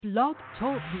Blog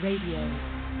Talk Radio.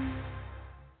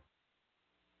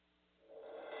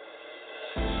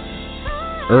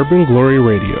 Urban Glory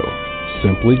Radio,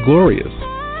 simply glorious.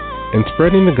 In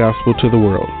spreading the gospel to the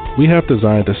world, we have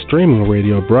designed a streaming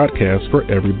radio broadcast for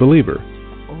every believer.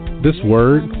 This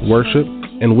word, worship,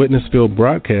 and witness-filled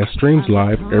broadcast streams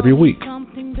live every week.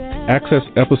 Access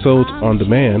episodes on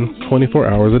demand 24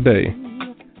 hours a day.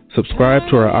 Subscribe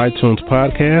to our iTunes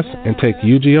podcast and take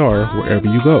UGR wherever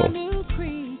you go.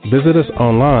 Visit us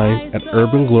online at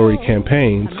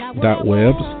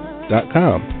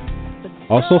urbanglorycampaigns.webs.com.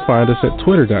 Also find us at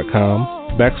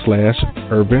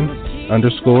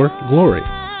twitter.com/urban_glory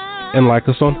and like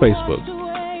us on Facebook.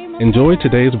 Enjoy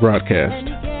today's broadcast.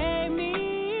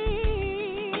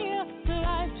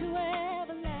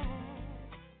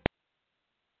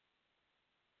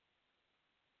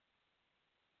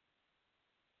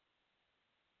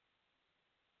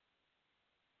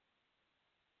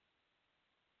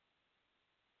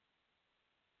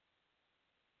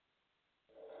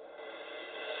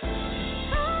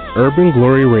 Urban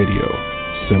Glory Radio,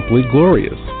 simply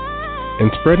glorious.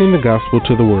 In spreading the gospel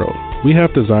to the world, we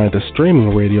have designed a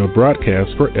streaming radio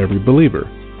broadcast for every believer.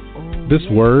 This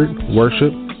word,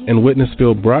 worship, and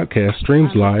witness-filled broadcast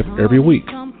streams live every week.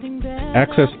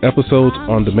 Access episodes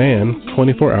on demand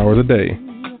 24 hours a day.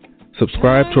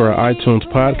 Subscribe to our iTunes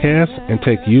podcast and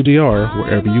take UDR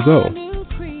wherever you go.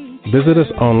 Visit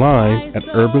us online at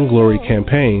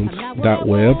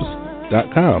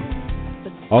urbanglorycampaigns.webs.com.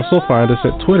 Also find us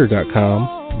at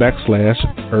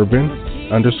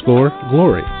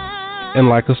twitter.com/urban_glory and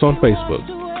like us on Facebook.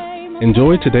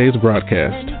 Enjoy today's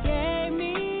broadcast.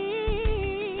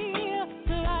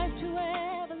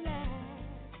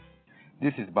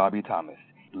 This is Bobby Thomas,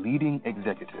 leading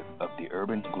executive of the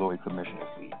Urban Glory Commissioners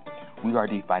League. We are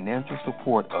the financial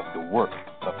support of the work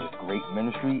of this great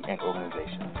ministry and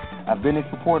organization. I've been a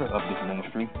supporter of this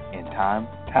ministry in time,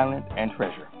 talent, and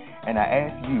treasure, and I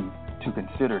ask you to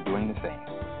consider doing the same.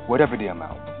 Whatever the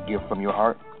amount, give from your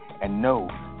heart, and know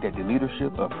that the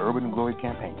leadership of Urban Glory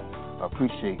Campaign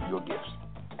appreciate your gifts,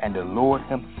 and the Lord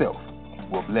Himself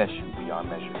will bless you beyond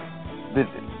measure.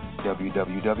 Visit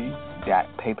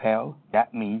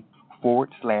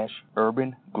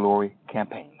www.paypal.me/Urban Glory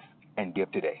Campaigns and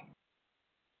give today.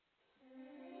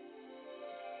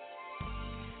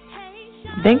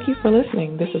 Thank you for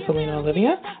listening. This is Selena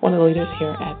Olivia, one of the leaders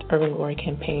here at Urban Glory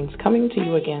Campaigns, coming to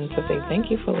you again to say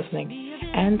thank you for listening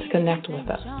and to connect with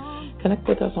us. Connect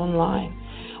with us online.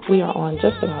 We are on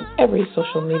just about every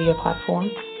social media platform.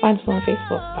 Find us on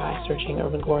Facebook by searching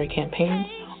Urban Glory Campaigns,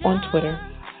 on Twitter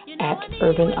at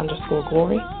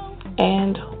urban_glory,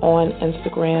 and on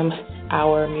Instagram,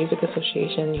 our music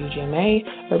association, UGMA,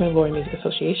 Urban Glory Music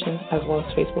Association, as well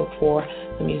as Facebook for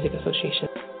the Music Association.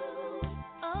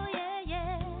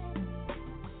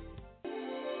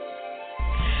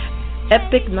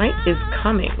 Epic Night is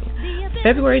coming.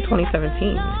 February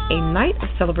 2017, a night of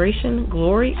celebration,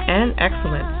 glory, and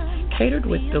excellence, catered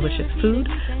with delicious food,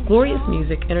 glorious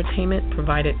music, entertainment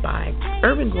provided by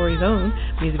Urban Glory's own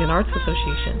Music and Arts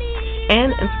Association,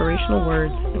 and inspirational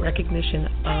words in recognition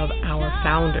of our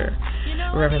founder,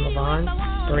 Reverend LaVon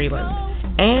Breland,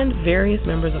 and various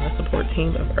members of the support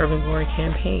team of Urban Glory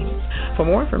Campaigns. For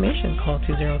more information, call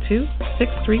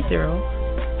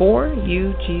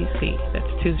 202-630-4UGC.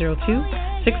 That's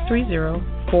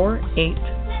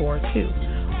 202-630-4842.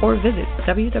 Or visit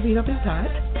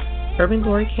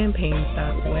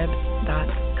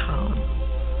www.urbanglorycampaigns.webs.com.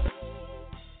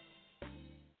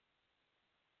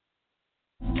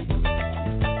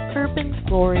 Urban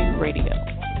Glory Radio.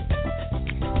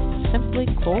 Simply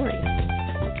glorious.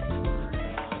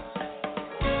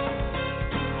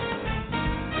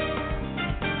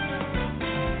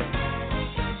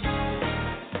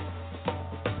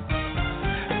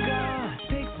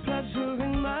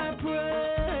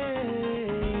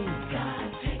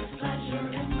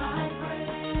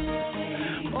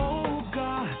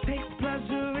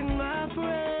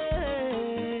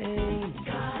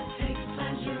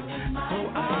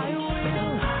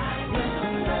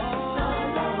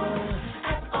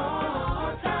 All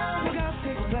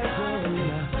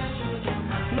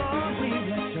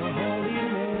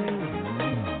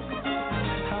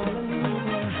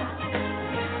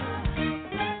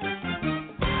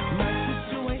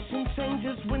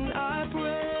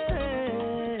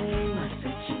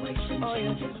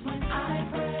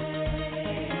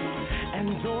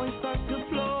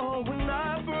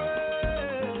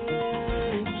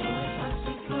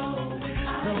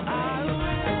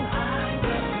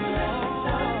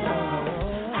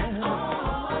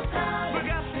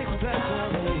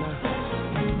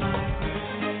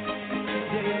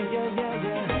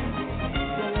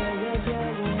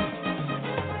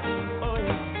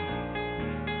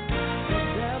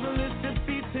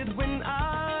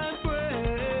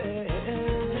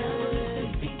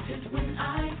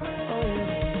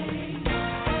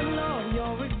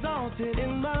exalted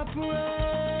in my praise.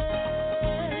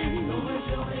 Lord,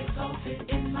 you're exalted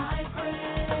in my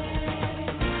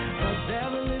praise. The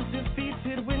devil is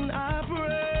defeated when I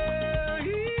pray.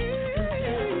 The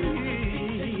devil is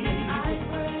defeated when I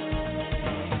pray.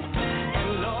 And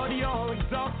Lord, you're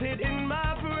exalted in my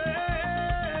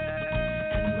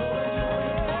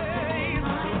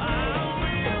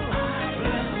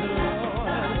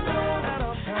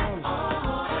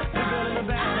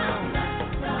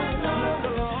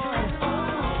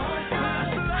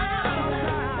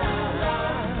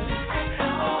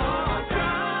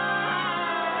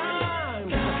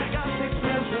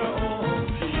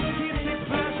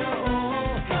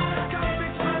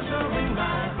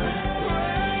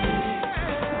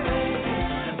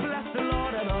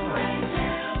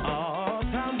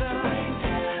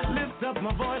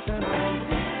my voice and I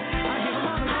give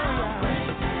him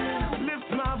hallelujah. Lift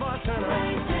my voice and I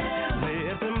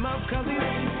lift him up 'cause he's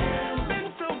been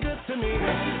so good to me. Oh,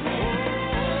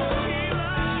 he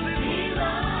loves it. He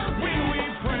loves it. When we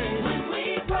pray. When we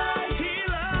pray. He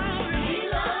loves it. He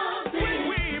loves it. When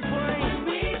we pray. When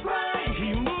we pray. He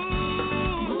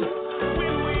moves.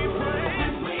 When we pray.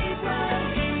 When we pray.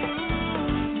 He moves.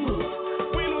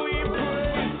 When we pray.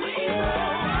 When we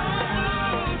pray.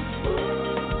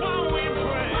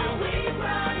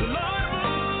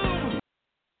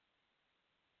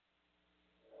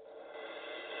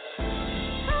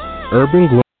 Urban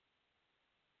Glory.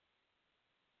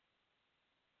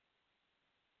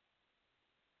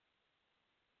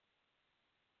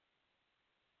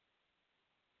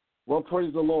 Well,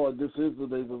 praise the Lord. This is the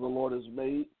day that the Lord has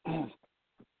made.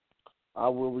 I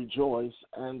will rejoice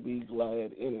and be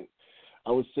glad in it.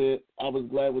 I was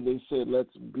glad when they said,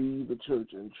 let's be the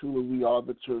church. And truly we are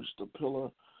the church, the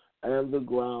pillar and the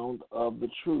ground of the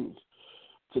truth.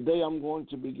 Today I'm going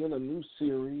to begin a new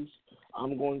series.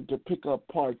 I'm going to pick up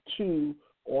part 2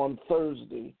 on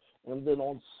Thursday. And then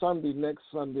on Sunday, next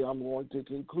Sunday, I'm going to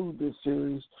conclude this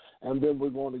series. And then we're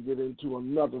going to get into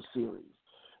another series.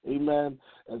 Amen.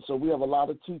 And so we have a lot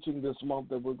of teaching this month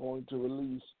that we're going to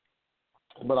release.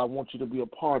 But I want you to be a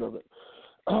part of it.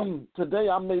 Today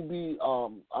I may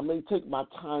take my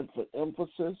time for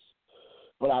emphasis,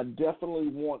 but I definitely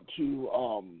want to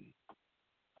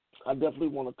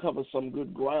cover some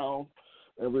good ground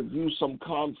and review some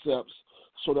concepts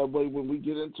so that way when we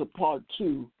get into part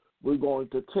 2, we're going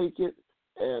to take it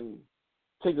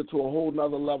to a whole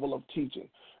nother level of teaching.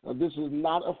 Now, this is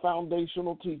not a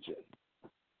foundational teaching.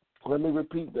 Let me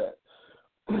repeat that.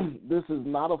 This is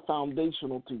not a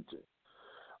foundational teaching.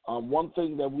 One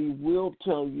thing that we will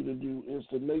tell you to do is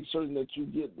to make certain that you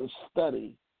get the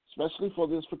study, especially for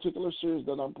this particular series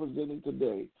that I'm presenting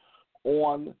today,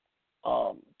 on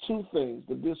 2 things: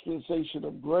 the dispensation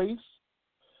of grace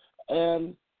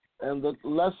and the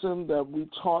lesson that we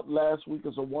taught last week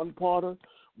is a one-parter,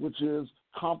 which is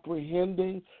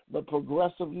comprehending the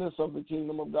progressiveness of the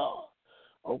kingdom of God.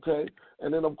 Okay?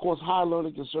 And then, of course, higher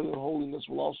learning concerning holiness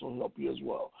will also help you as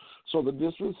well. So the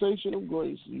dispensation of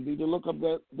grace, you need to look up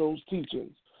those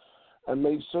teachings and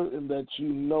make certain that you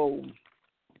know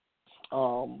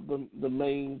the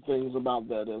main things about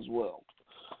that as well,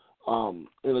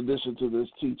 in addition to this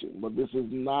teaching. But this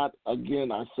is not,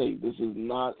 again, I say, this is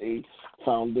not a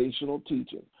foundational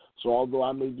teaching. So although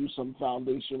I may do some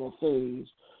foundational things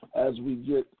as we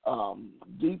get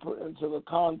deeper into the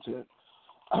content,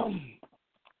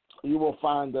 you will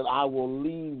find that I will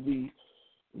leave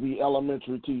the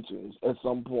elementary teachings at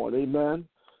some point. Amen?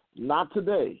 Not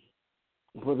today,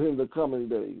 but in the coming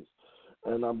days.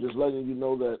 And I'm just letting you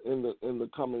know that in the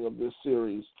coming of this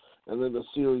series and then the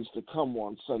series to come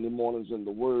on Sunday mornings in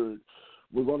the Word,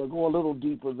 we're going to go a little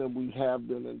deeper than we have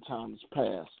been in times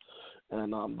past.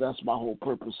 And that's my whole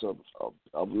purpose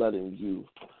of letting you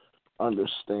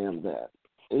understand that.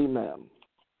 Amen.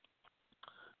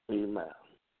 Amen.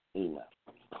 Amen.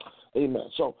 Amen.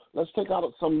 So let's take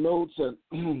out some notes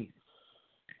and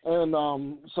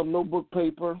some notebook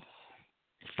paper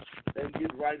and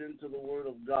get right into the Word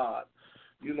of God.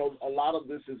 You know, a lot of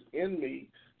this is in me,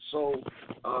 so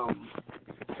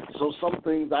some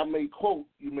things I may quote,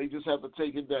 you may just have to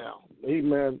take it down.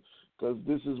 Amen. Because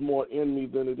this is more in me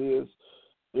than it is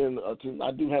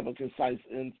I do have a concise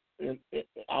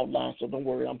outline, so don't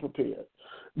worry, I'm prepared.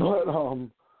 But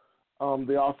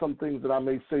there are some things that I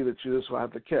may say that you just will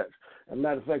have to catch. As a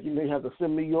matter of fact, you may have to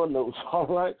send me your notes, all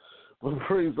right? But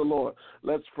praise the Lord.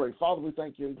 Let's pray. Father, we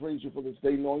thank you and praise you for this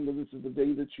day, knowing that this is the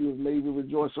day that you have made. We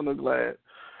rejoice and are glad.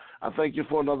 I thank you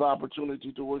for another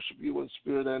opportunity to worship you in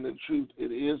spirit and in truth.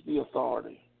 It is the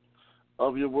authority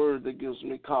of your word that gives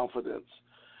me confidence,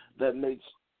 that makes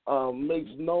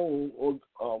known or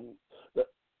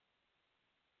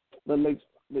that makes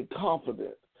me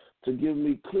confident, to give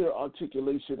me clear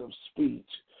articulation of speech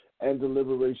and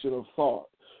deliberation of thought.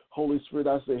 Holy Spirit,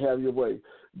 I say, have your way.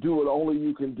 Do what only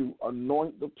you can do.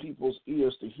 Anoint the people's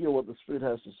ears to hear what the Spirit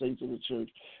has to say to the church.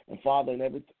 And, Father,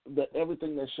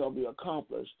 everything that shall be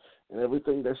accomplished and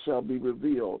everything that shall be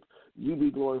revealed, you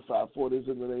be glorified. For it is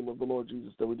in the name of the Lord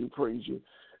Jesus that we do praise you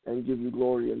and give you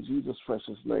glory in Jesus'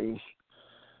 precious name.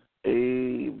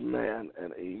 Amen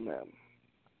and amen.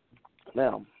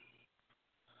 Now,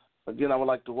 again, I would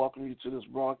like to welcome you to this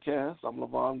broadcast. I'm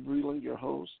LaVon Breland, your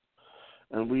host,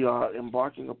 and we are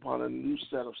embarking upon a new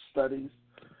set of studies,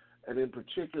 and in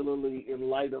particularly in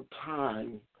light of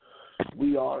time,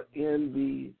 we are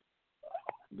in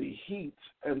the heat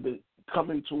and the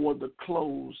coming toward the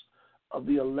close of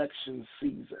the election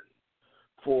season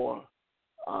for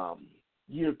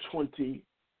year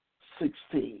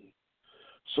 2016.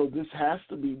 So this has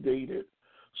to be dated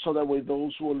so that way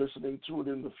those who are listening to it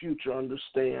in the future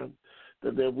understand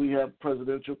that we have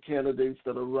presidential candidates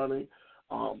that are running,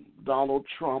 Donald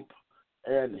Trump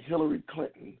and Hillary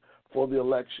Clinton, for the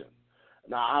election.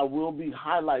 Now, I will be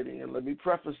highlighting, and let me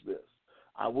preface this,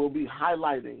 I will be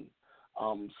highlighting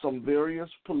some various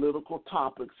political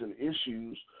topics and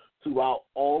issues throughout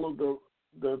all of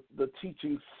the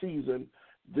teaching season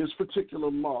this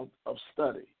particular month of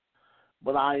study.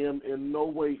 But I am in no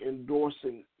way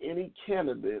endorsing any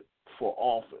candidate for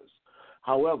office.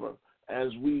 However,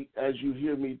 as you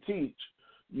hear me teach,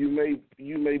 you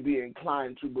may be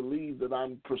inclined to believe that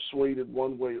I'm persuaded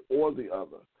one way or the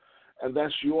other, and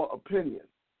that's your opinion.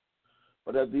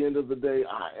 But at the end of the day,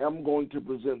 I am going to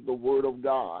present the Word of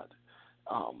God,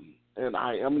 and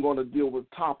I am going to deal with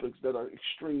topics that are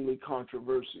extremely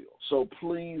controversial. So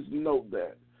please note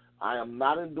that. I am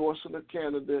not endorsing a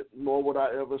candidate, nor would I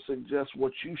ever suggest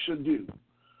what you should do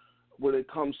when it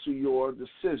comes to your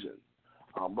decision.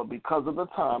 But because of the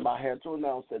time, I had to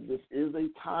announce that this is a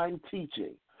time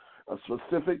teaching, a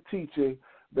specific teaching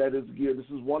that is geared. This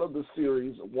is one of the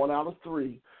series, 1 out of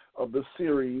 3 of the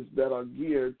series that are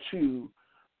geared to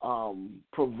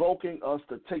provoking us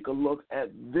to take a look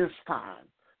at this time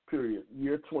period,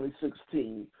 year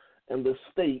 2016, and the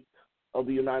state of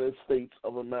the United States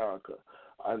of America.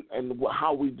 And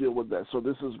how we deal with that. So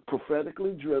this is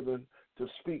prophetically driven to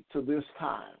speak to this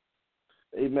time.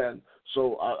 Amen.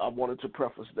 So I wanted to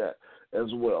preface that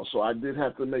as well. So I did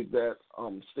have to make that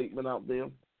statement out there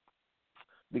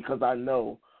because I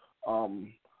know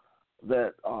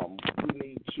that we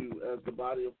need to, as the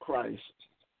body of Christ,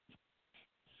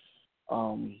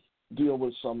 deal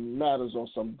with some matters on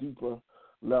some deeper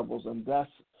levels. And that's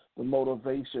the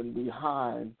motivation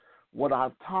behind what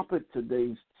our topic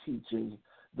today's teaching,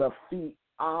 the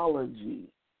theology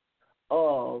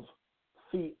of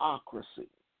theocracy.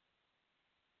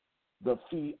 The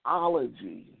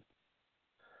theology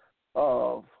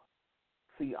of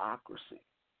theocracy.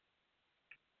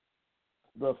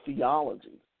 The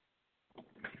theology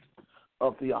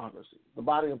of theocracy. The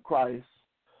body of Christ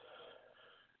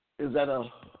is at a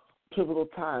pivotal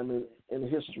time in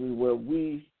history where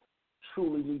we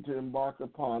truly need to embark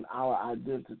upon our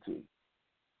identity.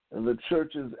 And the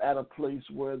church is at a place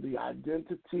where the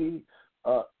identity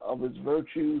of its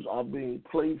virtues are being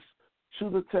placed to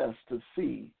the test to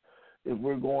see if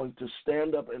we're going to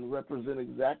stand up and represent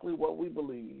exactly what we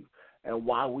believe and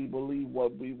why we believe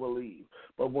what we believe.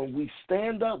 But when we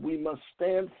stand up, we must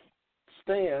stand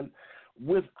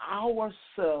with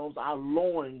ourselves, our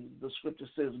loins, the scripture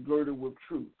says, girded with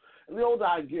truth. And the older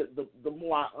I get, the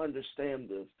more I understand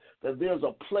this, that there's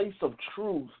a place of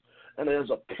truth and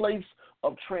there's a place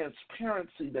of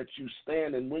transparency that you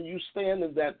stand in. When you stand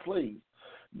in that place,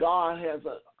 God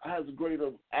has greater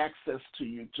access to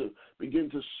you to begin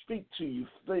to speak to you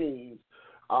things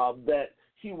that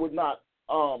He would not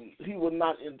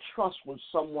entrust with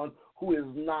someone who is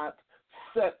not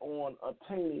set on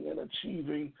attaining and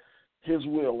achieving His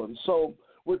will. And so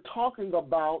we're talking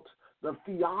about the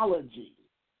theology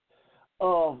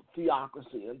of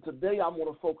theocracy. And today I'm going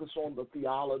to focus on the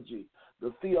theology,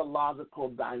 the theological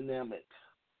dynamic.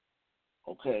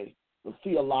 Okay, the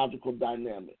theological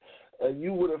dynamic. And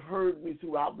you would have heard me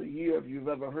throughout the year, if you've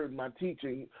ever heard my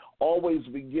teaching, always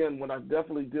begin when I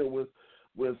definitely deal with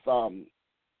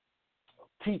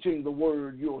teaching the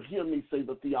word, you'll hear me say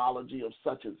the theology of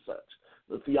such and such,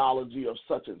 the theology of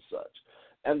such and such.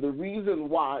 And the reason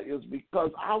why is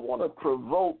because I want to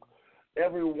provoke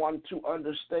everyone to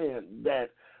understand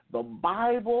that the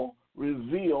Bible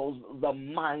reveals the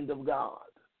mind of God,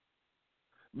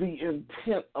 the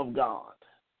intent of God,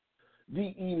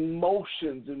 the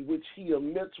emotions in which He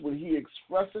emits when He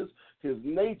expresses His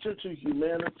nature to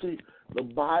humanity. The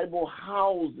Bible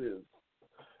houses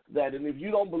that. And if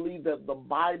you don't believe that the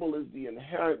Bible is the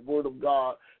inherent word of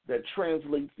God that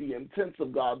translates the intents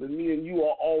of God, then me and you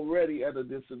are already at a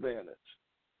disadvantage.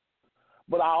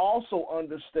 But I also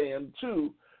understand,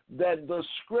 too, that the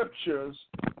scriptures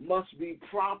must be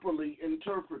properly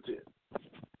interpreted,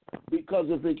 because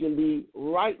if it can be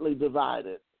rightly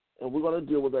divided, and we're going to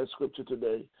deal with that scripture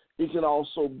today, it can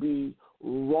also be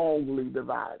wrongly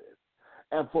divided.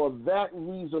 And for that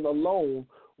reason alone,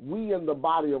 we in the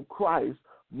body of Christ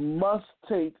must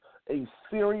take a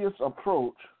serious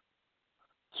approach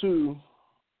to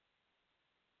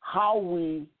how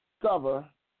we discover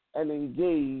and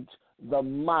engage the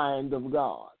mind of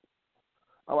God.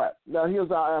 All right, now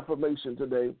here's our affirmation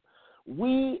today.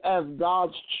 We as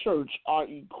God's church are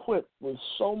equipped with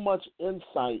so much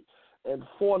insight and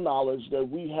foreknowledge that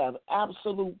we have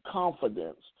absolute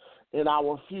confidence in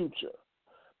our future.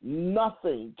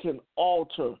 Nothing can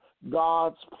alter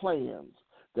God's plans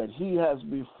that he has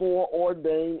before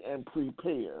ordained and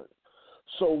prepared.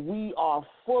 So we are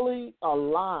fully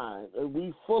aligned, and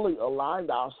we fully aligned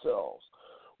ourselves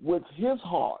with his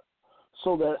heart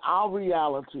so that our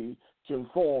reality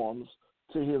conforms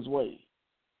to his way.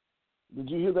 Did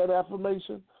you hear that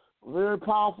affirmation? Very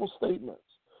powerful statements.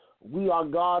 We are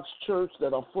God's church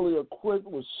that are fully equipped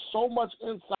with so much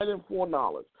insight and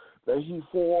foreknowledge that he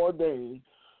foreordained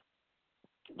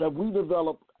that we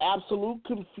develop absolute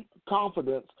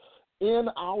confidence in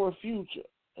our future,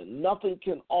 and nothing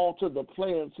can alter the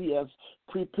plans he has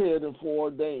prepared and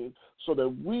foreordained, so that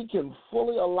we can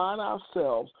fully align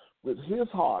ourselves with his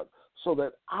heart so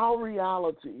that our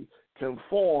reality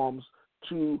conforms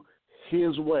to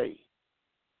his way.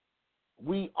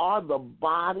 We are the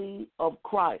body of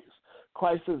Christ.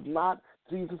 Christ is not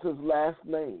Jesus' last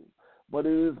name, but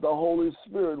it is the Holy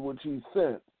Spirit which he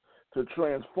sent to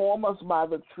transform us by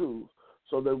the truth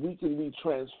so that we can be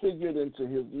transfigured into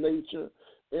his nature,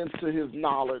 into his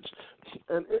knowledge,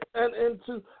 and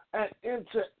into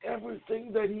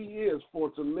everything that he is. For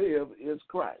to live is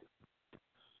Christ.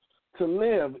 To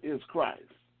live is Christ.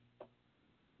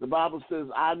 The Bible says,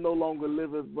 I no longer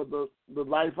live, but the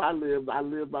life I live by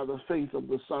the faith of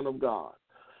the Son of God.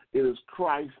 It is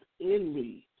Christ in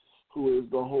me who is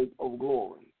the hope of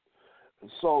glory.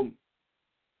 And so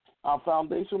our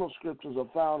foundational scriptures are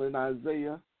found in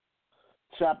Isaiah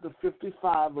chapter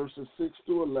 55, verses 6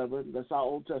 through 11. That's our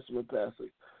Old Testament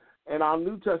passage. And our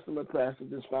New Testament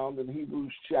passage is found in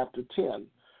Hebrews chapter 10,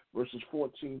 verses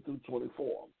 14 through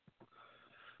 24.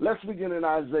 Let's begin in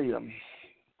Isaiah.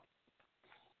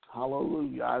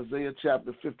 Hallelujah. Isaiah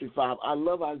chapter 55. I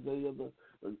love Isaiah.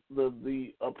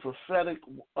 The prophetic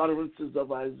utterances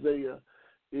of Isaiah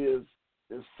is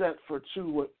set for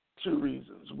two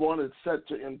reasons. One, it's set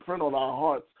to imprint on our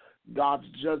hearts God's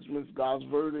judgments, God's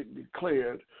verdict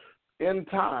declared in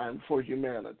time for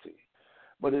humanity.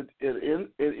 But it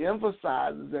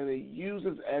emphasizes and it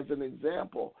uses as an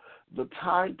example the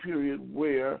time period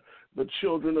where the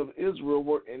children of Israel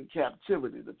were in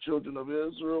captivity. The children of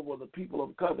Israel were the people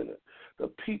of covenant, the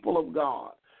people of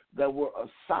God that were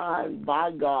assigned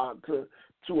by God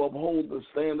to uphold the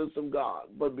standards of God.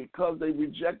 But because they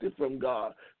rejected from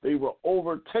God, they were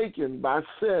overtaken by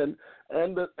sin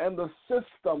and the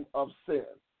system of sin.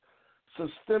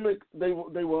 They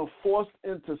were forced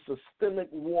into systemic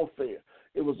warfare.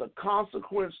 It was a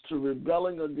consequence to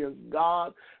rebelling against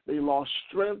God. They lost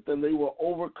strength and they were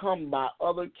overcome by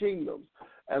other kingdoms.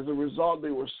 As a result,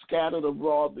 they were scattered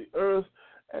abroad the earth,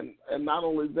 and not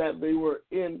only that, they were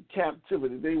in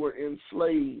captivity. They were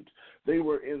enslaved. They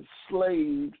were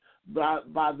enslaved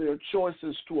by their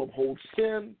choices to uphold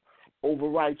sin over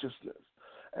righteousness.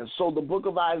 And so the book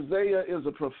of Isaiah is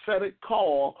a prophetic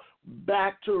call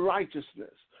back to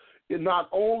righteousness. It not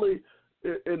only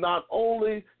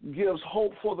gives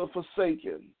hope for the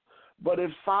forsaken, but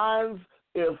it finds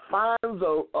a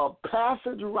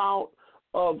passage route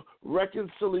of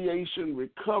reconciliation,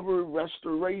 recovery,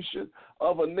 restoration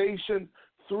of a nation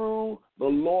through the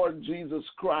Lord Jesus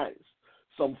Christ.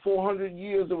 Some 400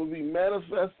 years it will be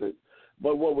manifested,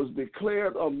 but what was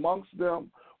declared amongst them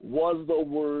was the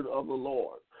word of the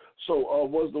Lord. So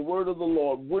was the word of the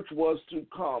Lord which was to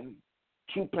come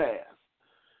to pass.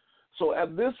 So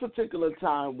at this particular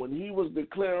time, when he was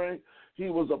declaring, he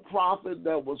was a prophet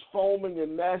that was foaming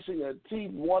and gnashing at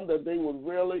teeth, one that they would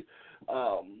really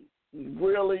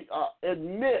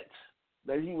admit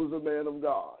that he was a man of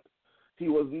God. He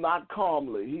was not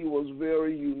calmly. He was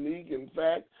very unique. In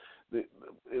fact,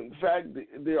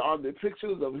 there are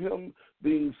depictions of him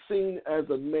being seen as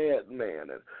a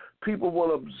madman. And people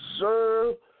will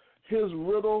observe his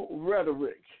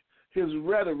rhetoric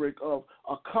of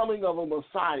a coming of a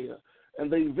Messiah, and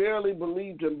they verily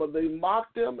believed him, but they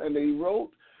mocked him, and they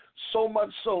wrote so much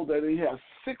so that he has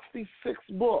 66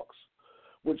 books,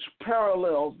 which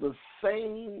parallels the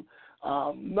same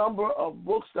number of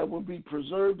books that will be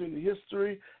preserved in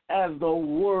history as the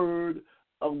Word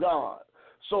of God.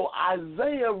 So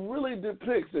Isaiah really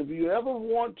depicts, if you ever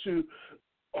want to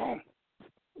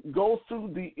go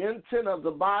through the intent of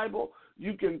the Bible,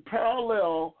 you can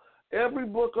parallel every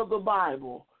book of the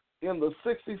Bible in the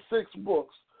 66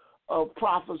 books of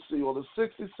prophecy, or the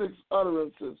 66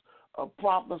 utterances of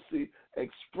prophecy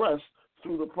expressed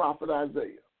through the prophet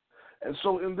Isaiah. And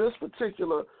so in this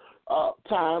particular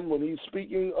time, when he's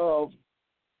speaking of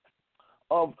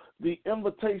the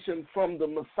invitation from the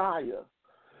Messiah,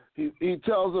 he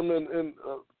tells them, in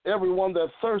everyone that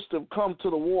thirsteth, come to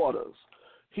the waters.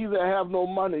 He that have no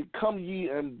money, come ye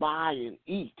and buy and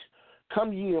eat.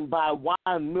 Come ye and buy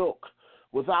wine, milk,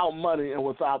 without money and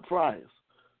without price.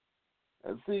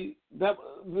 And see, that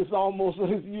this almost, he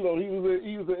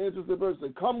was an interested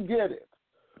person. Come get it.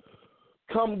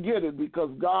 Come get it,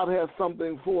 because God has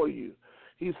something for you.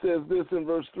 He says this in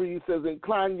verse 3. He says,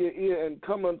 incline your ear and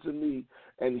come unto me,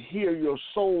 and hear, your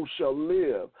soul shall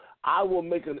live. I will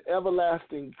make an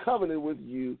everlasting covenant with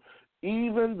you,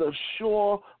 even the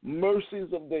sure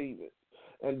mercies of David.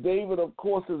 And David, of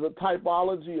course, is a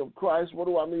typology of Christ. What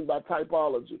do I mean by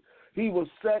typology? He was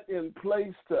set in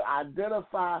place to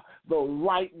identify the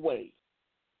right way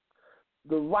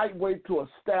to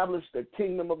establish the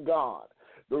kingdom of God,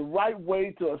 the right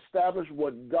way to establish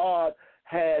what God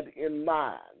had in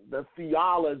mind, the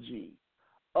theology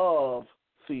of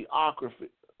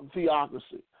theocracy.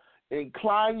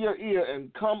 Incline your ear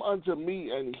and come unto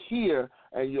me and hear,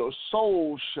 and your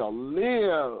soul shall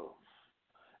live,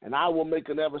 and I will make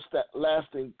an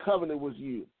everlasting covenant with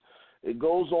you. It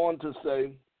goes on to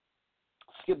say,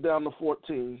 skip down to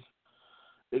 14.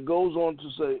 It goes on to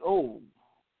say,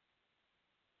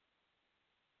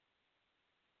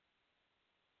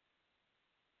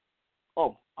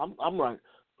 I'm right.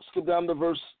 Skip down to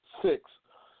verse 6.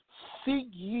 Seek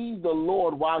ye the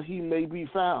Lord while he may be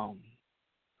found,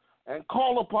 and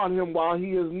call upon him while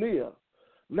he is near.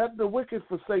 Let the wicked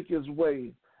forsake his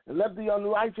way, and let the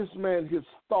unrighteous man his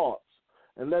thoughts,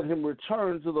 and let him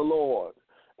return to the Lord,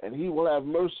 and he will have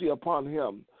mercy upon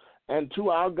him. And to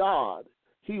our God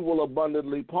he will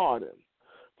abundantly pardon.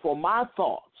 For my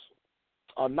thoughts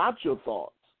are not your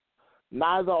thoughts,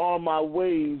 neither are my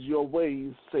ways your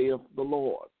ways, saith the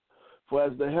Lord. For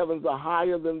as the heavens are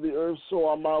higher than the earth, so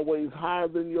are my ways higher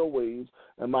than your ways,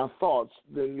 and my thoughts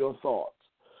than your thoughts.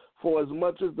 For as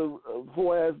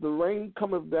the rain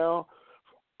cometh down,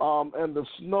 and the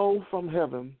snow from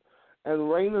heaven,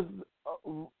 and raineth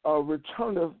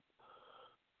returneth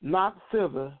not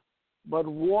thither, but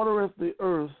watereth the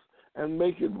earth, and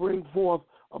maketh bring forth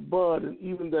a bud, and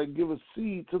even that giveth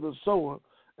seed to the sower,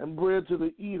 and bread to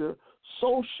the eater,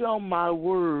 so shall my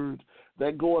word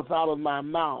that goeth out of my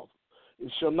mouth.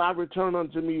 It shall not return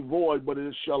unto me void, but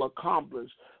it shall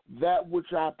accomplish that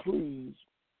which I please,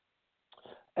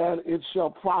 and it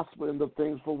shall prosper in the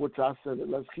things for which I sent it.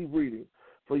 Let's keep reading.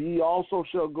 For ye also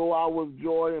shall go out with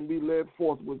joy, and be led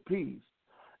forth with peace.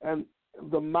 And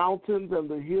the mountains and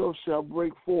the hills shall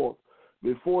break forth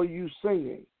before you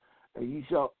singing, and ye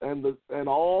shall, and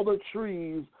all the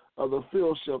trees of the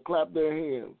field shall clap their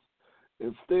hands.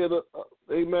 Instead of,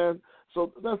 amen.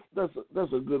 So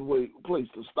that's a good place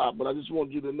to stop. But I just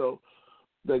want you to know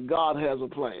that God has a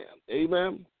plan,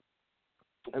 amen.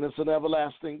 And it's an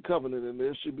everlasting covenant, and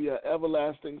there should be an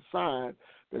everlasting sign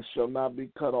that shall not be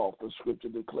cut off, the Scripture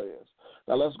declares.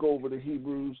 Now let's go over to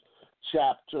Hebrews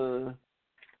chapter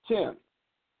 10.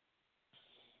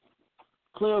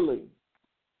 Clearly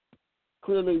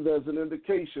there's an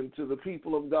indication to the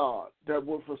people of God that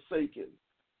were forsaken,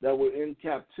 that were in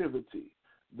captivity,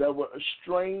 that were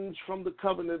estranged from the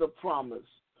covenant of promise,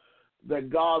 that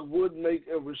God would make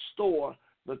and restore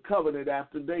the covenant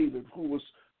after David, who was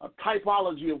a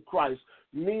typology of Christ,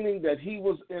 meaning that he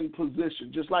was in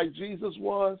position, just like Jesus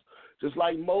was, just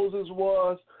like Moses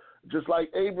was, just like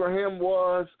Abraham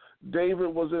was. David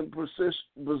was in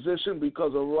position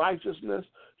because of righteousness.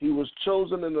 He was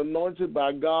chosen and anointed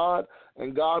by God,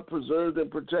 and God preserved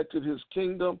and protected his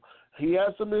kingdom. He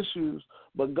had some issues,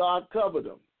 but God covered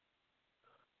him.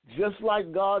 Just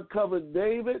like God covered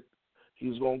David,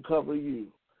 he's going to cover you.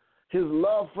 His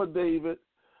love for David,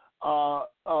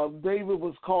 David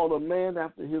was called a man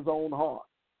after his own heart.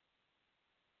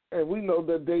 And we know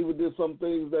that David did some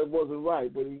things that wasn't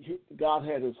right, but God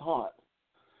had his heart.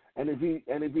 And if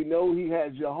he know he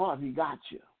has your heart, he got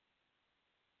you.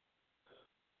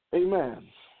 Amen.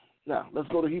 Now, let's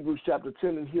go to Hebrews chapter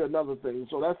 10 and hear another thing.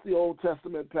 So that's the Old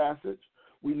Testament passage.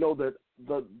 We know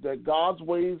that God's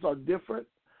ways are different.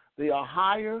 They are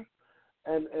higher.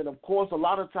 And of course, a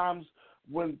lot of times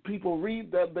when people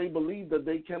read that, they believe that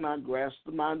they cannot grasp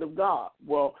the mind of God.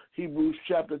 Well, Hebrews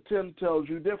chapter 10 tells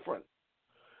you different.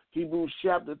 Hebrews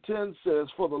chapter 10 says,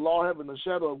 for the law having a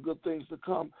shadow of good things to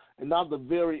come, and not the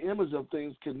very image of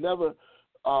things, can never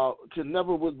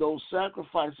with those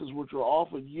sacrifices which are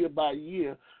offered year by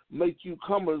year make you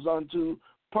comers unto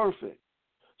perfect.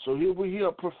 So here we hear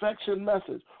a perfection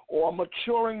message or a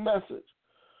maturing message.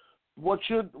 What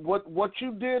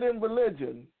you did in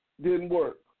religion didn't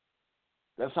work.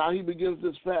 That's how he begins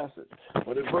this passage.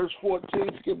 But in verse 14,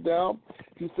 skip down,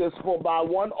 he says, for by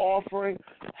one offering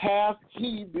hath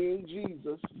he, being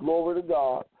Jesus, glory to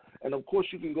God. And of course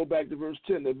you can go back to verse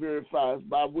 10 that verifies,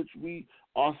 by which we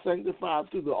are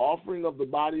sanctified through the offering of the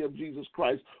body of Jesus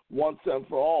Christ once and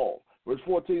for all. Verse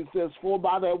 14 says, for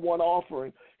by that one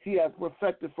offering he hath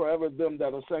perfected forever them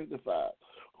that are sanctified.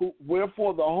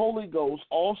 Wherefore the Holy Ghost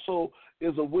also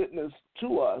is a witness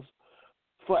to us,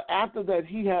 for after that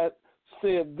he had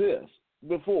said this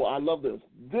before, I love this,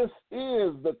 this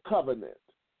is the covenant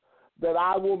that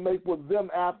I will make with them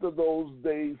after those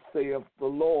days, saith the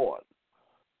Lord.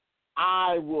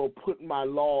 I will put my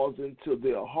laws into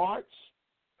their hearts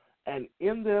and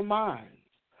in their minds,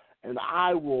 and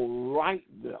I will write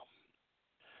them.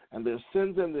 And their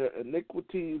sins and their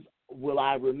iniquities will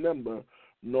I remember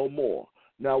no more.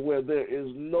 Now, where there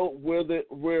is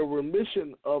where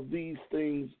remission of these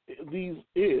things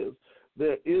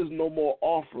there is no more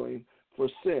offering for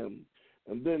sin.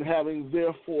 And then having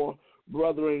therefore,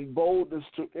 brethren, boldness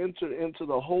to enter into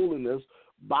the holiness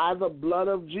by the blood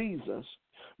of Jesus,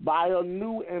 by a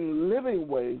new and living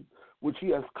way, which he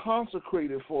has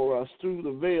consecrated for us through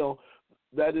the veil,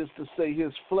 that is to say,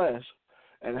 his flesh.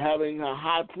 And having a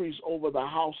high priest over the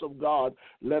house of God,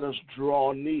 let us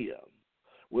draw near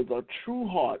with a true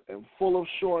heart and full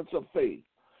assurance of faith,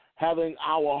 having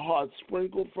our hearts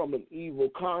sprinkled from an evil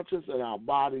conscience and our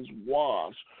bodies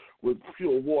washed with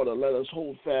pure water. Let us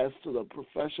hold fast to the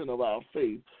profession of our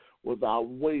faith without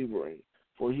wavering,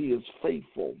 for he is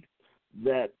faithful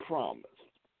that promised.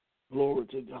 Glory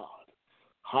to God.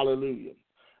 Hallelujah.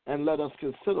 And let us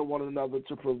consider one another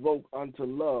to provoke unto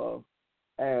love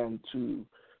and to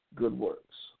good works.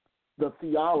 The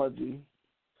theology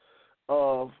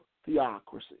of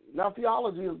theocracy. Now,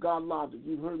 theology is God logic.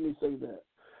 You've heard me say that.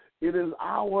 It is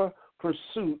our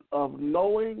pursuit of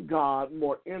knowing God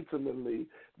more intimately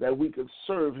that we could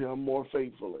serve him more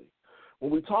faithfully.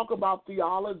 When we talk about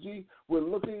theology, we're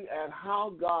looking at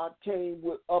how God came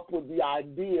up with the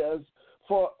ideas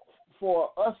for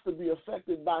us to be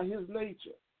affected by his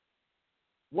nature.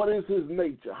 What is his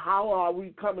nature? How are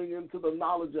we coming into the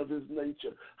knowledge of his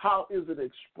nature? How is it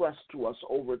expressed to us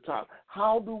over time?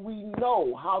 How do we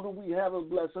know? How do we have a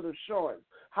blessed assurance?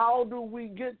 How do we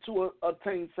get to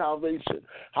attain salvation?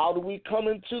 How do we come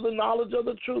into the knowledge of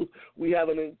the truth? We have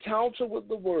an encounter with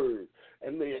the Word,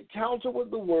 and the encounter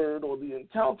with the Word or the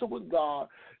encounter with God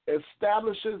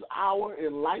establishes our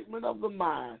enlightenment of the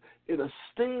mind. It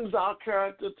esteems our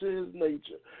character to his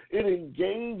nature. It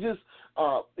engages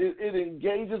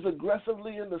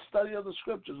aggressively in the study of the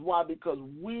Scriptures. Why? Because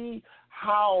we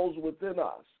house within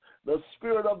us the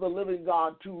Spirit of the living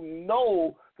God to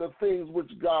know the things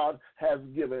which God has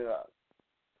given us.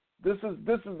 This is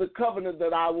the covenant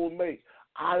that I will make.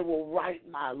 I will write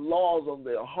my laws on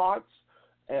their hearts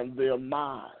and their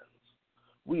minds.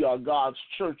 We are God's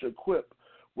church equipped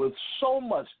with so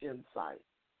much insight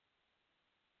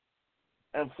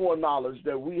and foreknowledge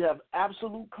that we have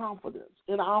absolute confidence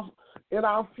in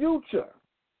our future.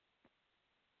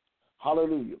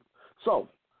 Hallelujah. So,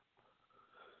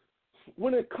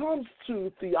 when it comes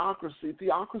to theocracy,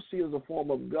 theocracy is a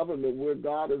form of government where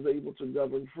God is able to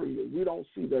govern freely. We don't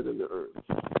see that in the earth.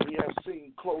 We have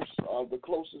seen the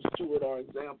closest to it are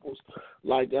examples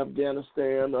like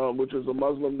Afghanistan, which is a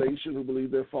Muslim nation who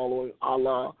believe they're following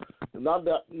Allah, not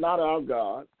our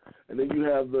God. And then you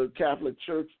have the Catholic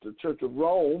Church, the Church of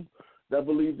Rome, that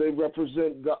believe they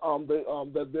represent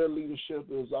that their leadership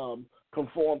is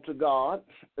conformed to God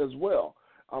as well.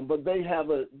 But they have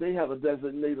a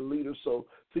designated leader, so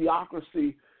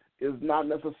theocracy is not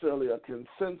necessarily a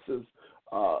consensus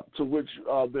to which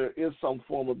there is some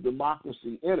form of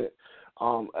democracy in it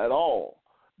at all.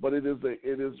 But it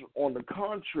is on the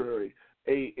contrary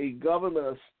a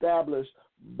government established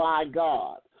by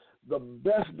God. The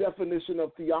best definition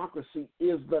of theocracy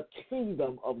is the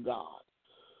kingdom of God,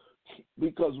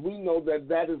 because we know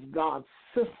that is God's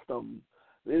system.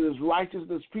 It is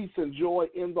righteousness, peace, and joy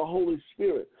in the Holy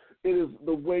Spirit. It is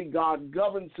the way God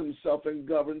governs himself and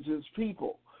governs his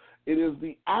people. It is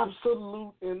the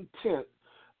absolute intent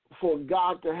for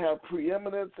God to have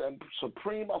preeminence and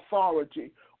supreme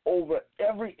authority over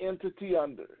every entity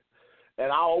under it. And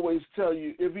I always tell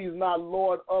you, if he's not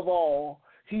Lord of all,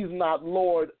 he's not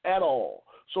Lord at all.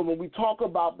 So when we talk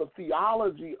about the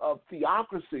theology of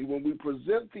theocracy, when we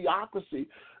present theocracy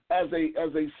as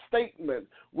a statement,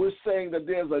 we're saying that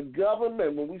there's a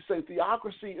government. When we say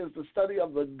theocracy is the study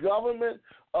of the government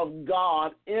of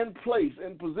God in place,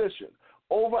 in position.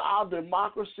 Over our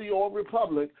democracy or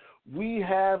republic, we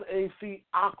have a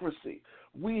theocracy.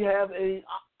 We have an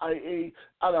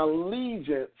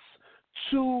allegiance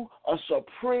to a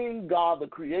supreme God, the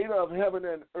creator of heaven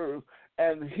and earth,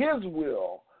 and his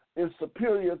will is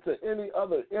superior to any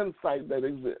other insight that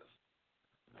exists.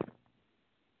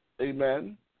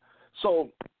 Amen.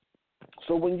 So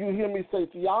when you hear me say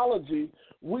theology,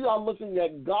 we are looking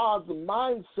at God's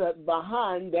mindset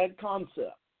behind that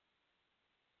concept.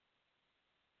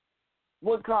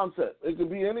 What concept? It could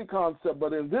be any concept,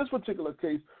 but in this particular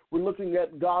case, we're looking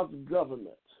at God's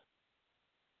government.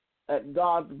 At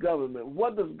God's government.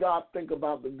 What does God think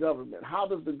about the government? How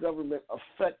does the government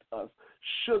affect us?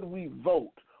 Should we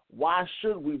vote? Why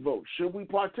should we vote? Should we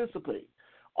participate?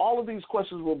 All of these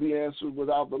questions will be answered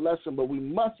without the lesson, but we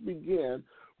must begin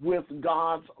with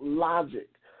God's logic.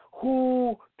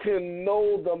 Who can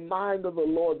know the mind of the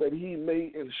Lord that he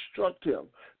may instruct him?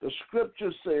 The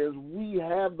scripture says we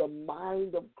have the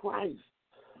mind of Christ.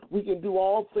 We can do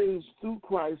all things through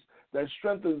Christ that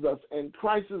strengthens us, and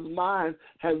Christ's mind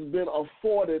has been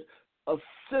afforded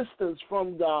assistance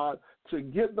from God to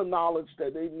get the knowledge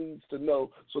that they need to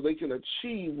know so they can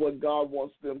achieve what God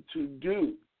wants them to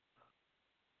do.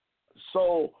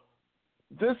 So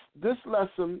this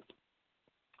lesson,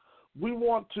 we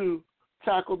want to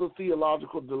tackle the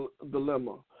theological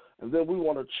dilemma, and then we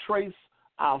want to trace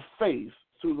our faith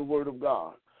through the Word of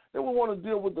God. Then we want to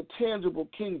deal with the tangible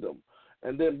kingdom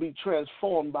and then be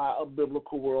transformed by a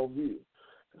biblical worldview.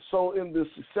 So in the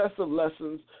successive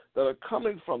lessons that are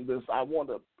coming from this, I want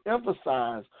to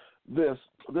emphasize this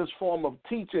form of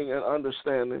teaching and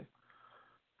understanding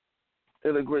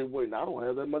in a great way. Now, I don't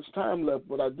have that much time left,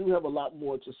 but I do have a lot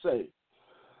more to say.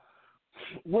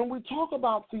 When we talk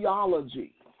about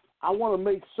theology, I want to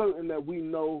make certain that we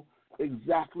know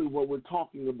exactly what we're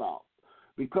talking about,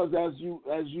 because as you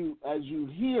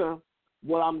hear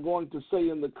what I'm going to say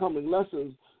in the coming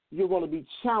lessons, you're going to be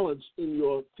challenged in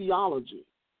your theology.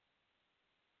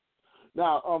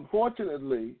 Now,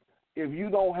 unfortunately, if you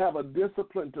don't have a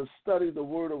discipline to study the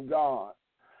Word of God,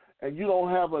 and you don't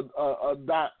have a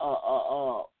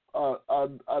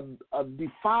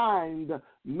defined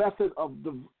method of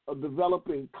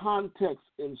developing context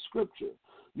in Scripture,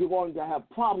 you're going to have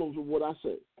problems with what I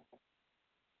say.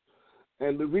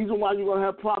 And the reason why you're going to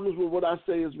have problems with what I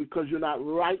say is because you're not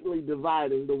rightly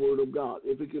dividing the Word of God.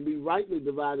 If it can be rightly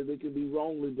divided, it can be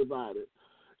wrongly divided.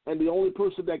 And the only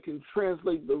person that can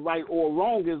translate the right or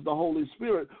wrong is the Holy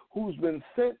Spirit, who's been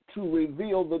sent to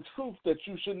reveal the truth that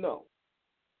you should know.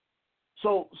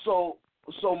 So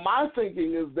my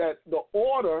thinking is that the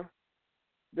order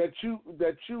that you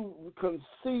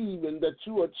conceive and that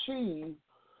you achieve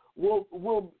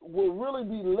will really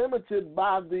be limited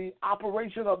by the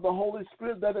operation of the Holy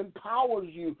Spirit that empowers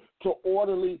you to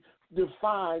orderly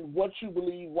define what you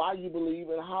believe, why you believe,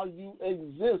 and how you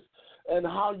exist and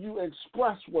how you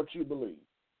express what you believe.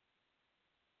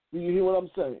 Do you hear what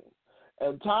I'm saying?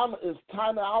 And it's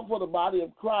time out for the body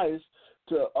of Christ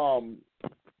to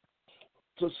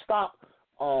stop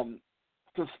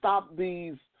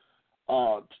these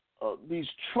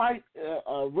trite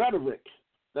rhetoric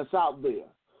that's out there.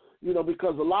 You know,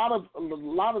 because a lot of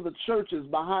the churches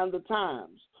behind the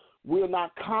times, we're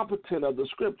not competent of the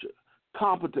Scripture.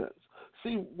 Competence.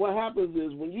 See, what happens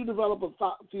is when you develop a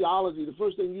theology, the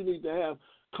first thing you need to have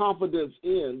confidence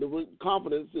in. The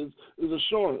confidence is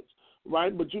assurance,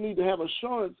 right? But you need to have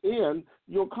assurance in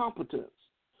your competence.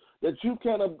 That you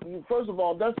can, first of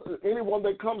all, that's anyone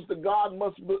that comes to God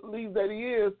must believe that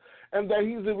he is, and that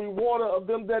he's a rewarder of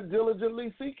them that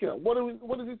diligently seek him. What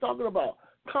is he talking about?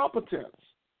 Competence.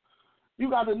 You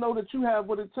got to know that you have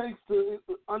what it takes to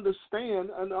understand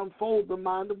and unfold the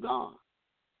mind of God.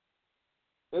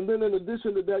 And then in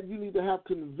addition to that, you need to have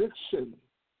conviction.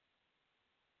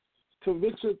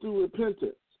 Conviction through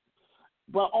repentance.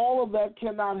 But all of that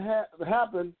cannot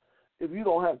happen if you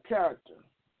don't have character,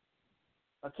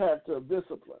 a character of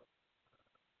discipline.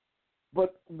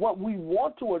 But what we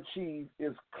want to achieve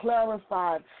is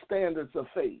clarified standards of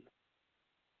faith.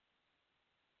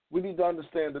 We need to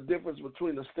understand the difference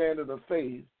between a standard of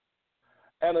faith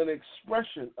and an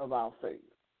expression of our faith.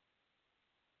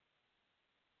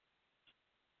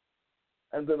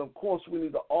 And then, of course, we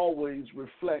need to always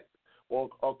reflect or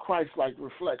Christ-like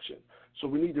reflection. So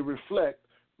we need to reflect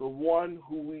the one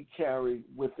who we carry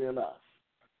within us,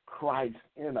 Christ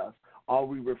in us. Are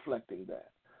we reflecting that?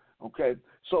 Okay,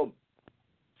 so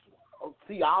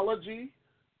theology,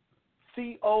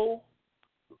 theology,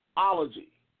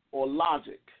 or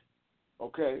logic,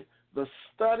 okay, the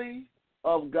study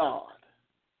of God.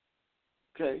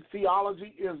 Okay,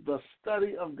 theology is the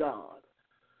study of God,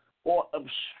 or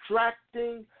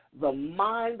abstracting the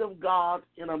mind of God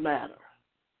in a matter.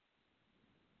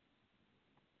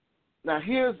 Now,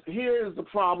 here is the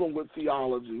problem with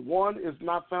theology. One, is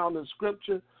not found in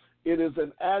Scripture. It is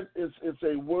it's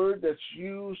a word that's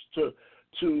used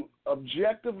to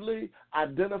objectively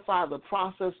identify the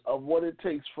process of what it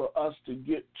takes for us to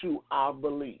get to our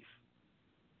belief.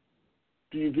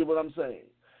 Do you get what I'm saying?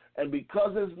 And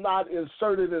because it's not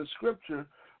inserted in Scripture,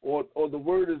 or the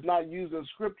word is not used in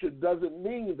Scripture, doesn't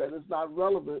mean that it's not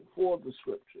relevant for the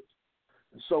Scriptures.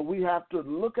 So we have to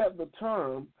look at the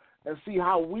term and see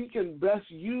how we can best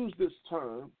use this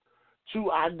term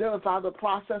to identify the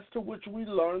process to which we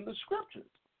learn the Scriptures.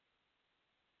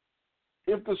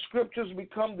 If the Scriptures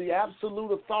become the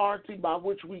absolute authority by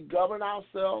which we govern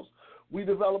ourselves, we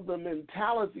develop the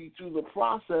mentality through the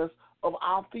process of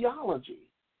our theology.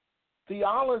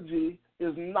 Theology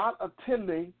is not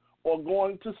attending or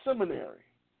going to seminary.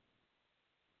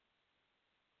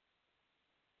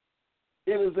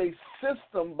 It is a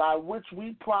system by which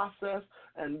we process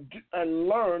and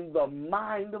learn the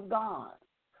mind of God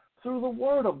through the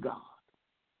Word of God.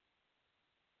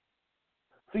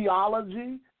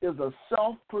 Theology is a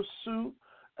self-pursuit,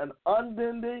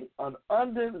 unending,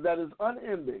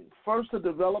 first to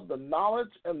develop the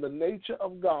knowledge and the nature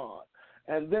of God,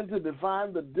 and then to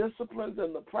define the disciplines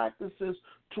and the practices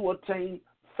to attain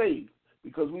faith.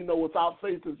 Because we know without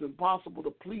faith it's impossible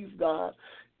to please God.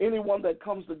 Anyone that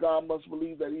comes to God must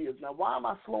believe that he is. Now, why am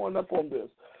I slowing up on this?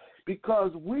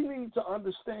 Because we need to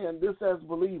understand this as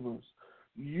believers.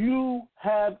 You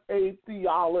have a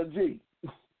theology.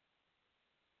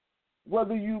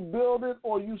 Whether you build it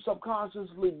or you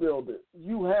subconsciously build it,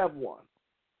 you have one.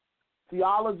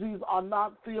 Theologies are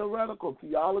not theoretical.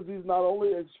 Theologies not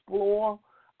only explore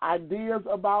ideas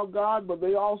about God, but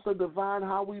they also define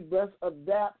how we best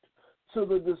adapt to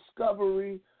the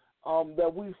discovery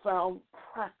that we found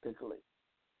practically.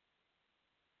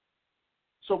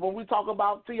 So when we talk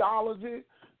about theology,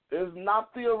 it's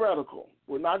not theoretical.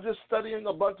 We're not just studying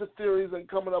a bunch of theories and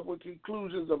coming up with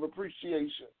conclusions of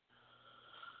appreciation.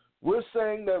 We're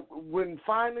saying that when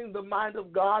finding the mind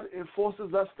of God, it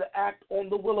forces us to act on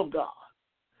the will of God.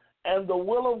 And the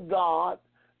will of God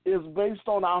is based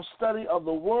on our study of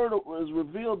the Word, is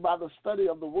revealed by the study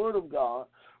of the Word of God,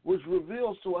 which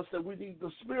reveals to us that we need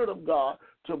the Spirit of God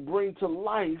to bring to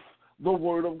life the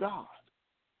Word of God.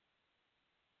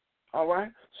 All right?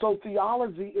 So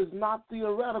theology is not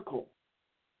theoretical.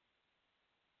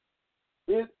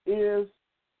 It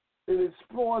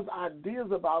explores ideas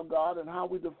about God and how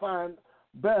we define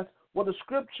best what the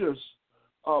Scriptures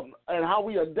and how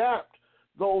we adapt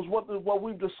those what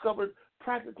we've discovered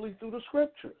practically through the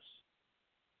Scriptures.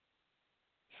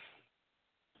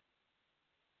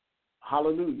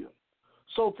 Hallelujah.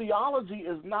 So theology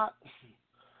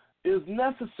is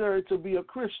necessary to be a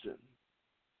Christian.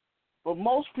 But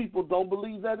most people don't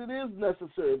believe that it is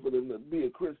necessary for them to be a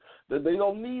Christian, that they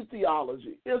don't need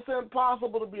theology. It's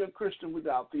impossible to be a Christian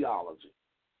without theology.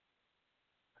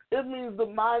 It means the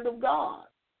mind of God.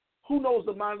 Who knows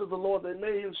the mind of the Lord? They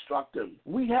may instruct him.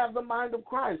 We have the mind of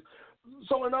Christ.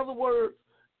 So in other words,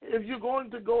 if you're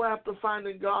going to go after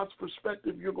finding God's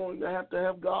perspective, you're going to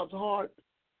have God's heart.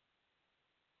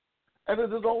 And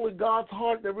it is only God's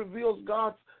heart that reveals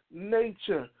God's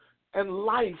nature and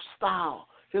lifestyle,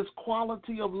 his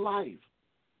quality of life.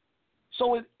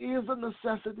 So it is a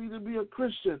necessity to be a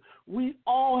Christian. We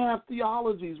all have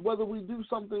theologies. Whether we do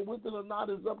something with it or not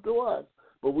is up to us.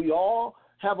 But we all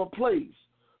have a place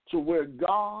to where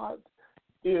God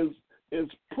is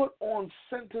put on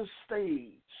center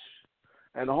stage.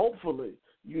 And hopefully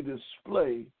you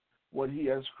display what he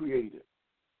has created.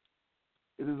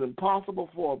 It is impossible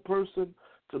for a person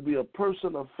to be a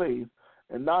person of faith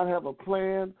and not have a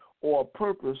plan or a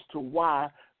purpose to why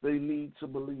they need to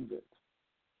believe it.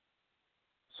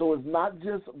 So it's not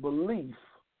just belief.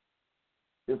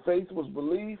 If faith was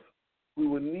belief, we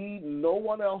would need no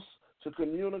one else to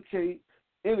communicate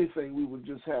anything. We would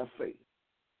just have faith.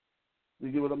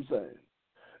 You get what I'm saying?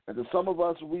 And to some of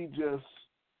us, we just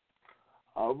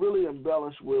really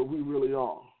embellish where we really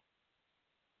are.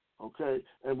 Okay?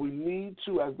 And we need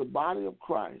to, as the body of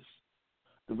Christ,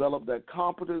 develop that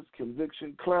competence,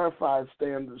 conviction, clarified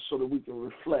standards so that we can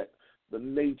reflect the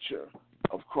nature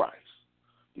of Christ.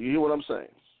 Do you hear what I'm saying?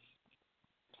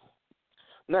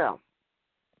 Now,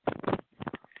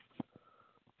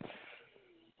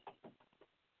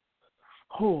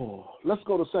 let's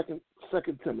go to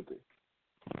Second Timothy.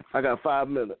 I got 5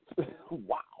 minutes.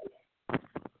 Wow.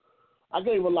 I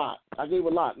gave a lot.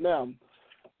 Now,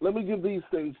 let me give these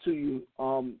things to you.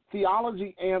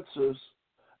 Theology answers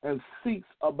and seeks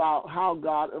about how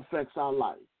God affects our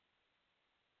life.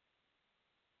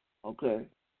 Okay.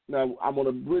 Now, I'm going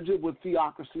to bridge it with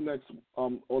Theocracy next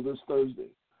or this Thursday.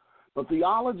 But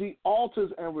theology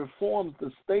alters and reforms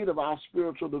the state of our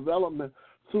spiritual development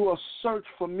through a search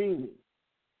for meaning,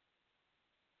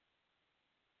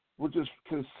 which is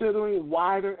considering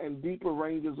wider and deeper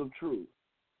ranges of truth.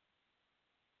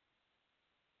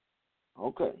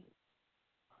 Okay.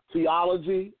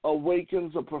 Theology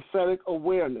awakens a prophetic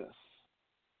awareness,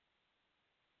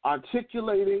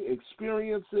 articulating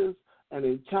experiences and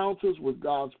encounters with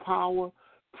God's power,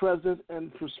 present,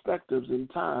 and perspectives in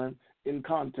time, in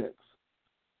context.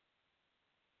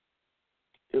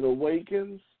 It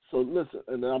awakens. So listen,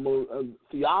 and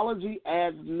theology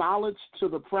adds knowledge to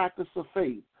the practice of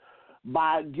faith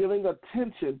by giving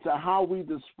attention to how we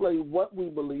display what we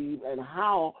believe and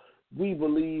how we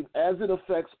believe as it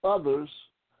affects others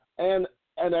and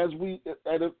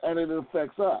it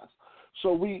affects us.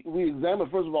 So we examine,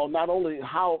 first of all, not only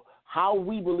how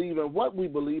we believe and what we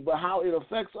believe, but how it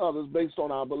affects others based on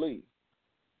our belief.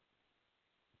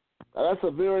 Now, that's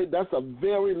a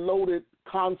very loaded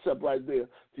concept right there.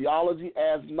 Theology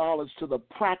adds knowledge to the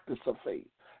practice of faith.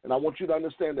 And I want you to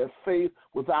understand that faith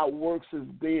without works is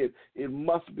dead. It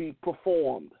must be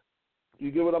performed.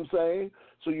 You get what I'm saying?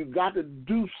 So you've got to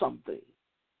do something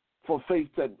for faith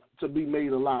to be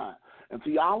made alive. And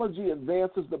theology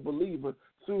advances the believer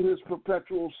through his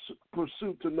perpetual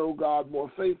pursuit to know God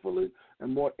more faithfully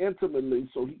and more intimately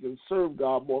so he can serve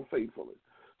God more faithfully.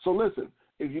 So listen,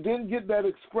 if you didn't get that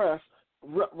expressed,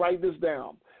 write this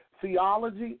down.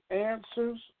 Theology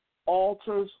answers,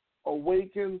 alters,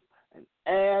 awakens, and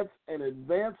adds and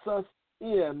advances us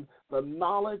in the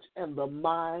knowledge and the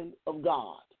mind of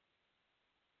God.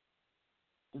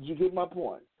 Did you get my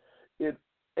point? It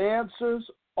answers,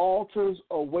 alters,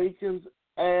 awakens,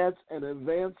 adds, and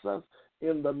advances us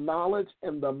in the knowledge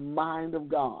and the mind of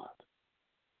God.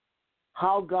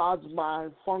 How God's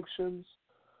mind functions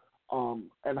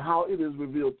and how it is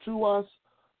revealed to us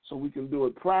so we can do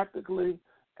it practically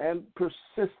and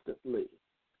persistently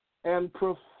and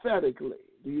prophetically.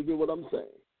 Do you get what I'm saying?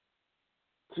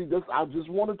 See, this, I just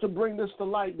wanted to bring this to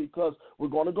light because we're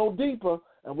going to go deeper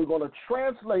and we're going to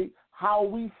translate how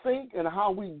we think and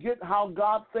how we get how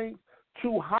God thinks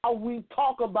to how we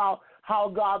talk about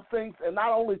how God thinks, and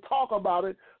not only talk about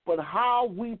it, but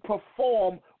how we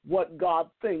perform what God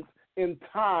thinks in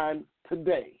time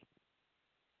today.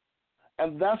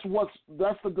 And that's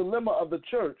the dilemma of the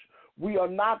church. We are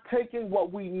not taking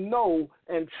what we know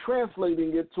and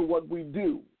translating it to what we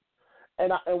do.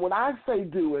 And when I say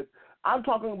do it, I'm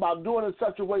talking about doing it in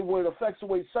such a way where it affects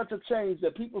away such a change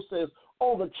that people say,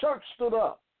 oh, the church stood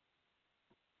up.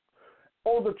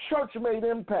 Oh, the church made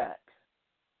impact.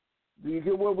 Do you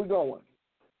get where we're going?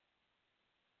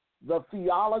 The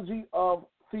theology of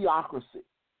theocracy.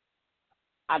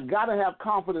 I got to have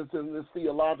confidence in this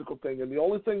theological thing, and the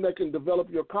only thing that can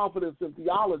develop your confidence in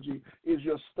theology is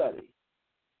your study.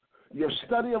 Your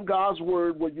study of God's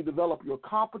word, where you develop your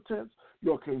competence,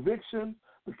 your conviction,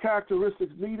 the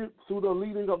characteristics needed through the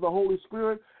leading of the Holy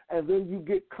Spirit, and then you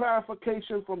get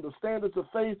clarification from the standards of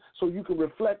faith so you can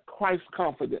reflect Christ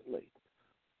confidently.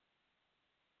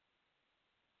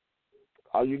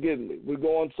 Are you getting me? We're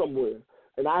going somewhere.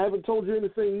 And I haven't told you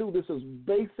anything new. This is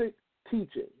basic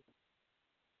teaching.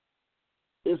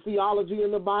 Is theology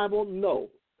in the Bible? No.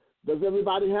 Does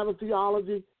everybody have a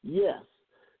theology? Yes.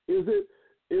 Is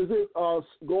it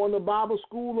going to Bible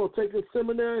school or taking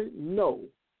seminary? No.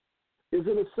 Is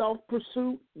it a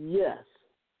self-pursuit? Yes.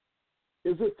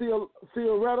 Is it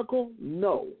theoretical?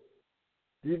 No.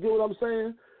 Do you get what I'm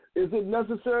saying? Is it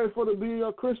necessary to be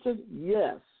a Christian?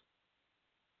 Yes.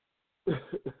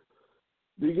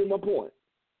 Do you get my point?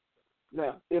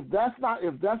 Now, if that's not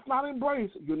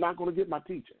embraced, you're not going to get my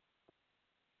teaching.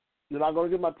 You're not going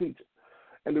to get my teaching.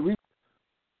 And the reason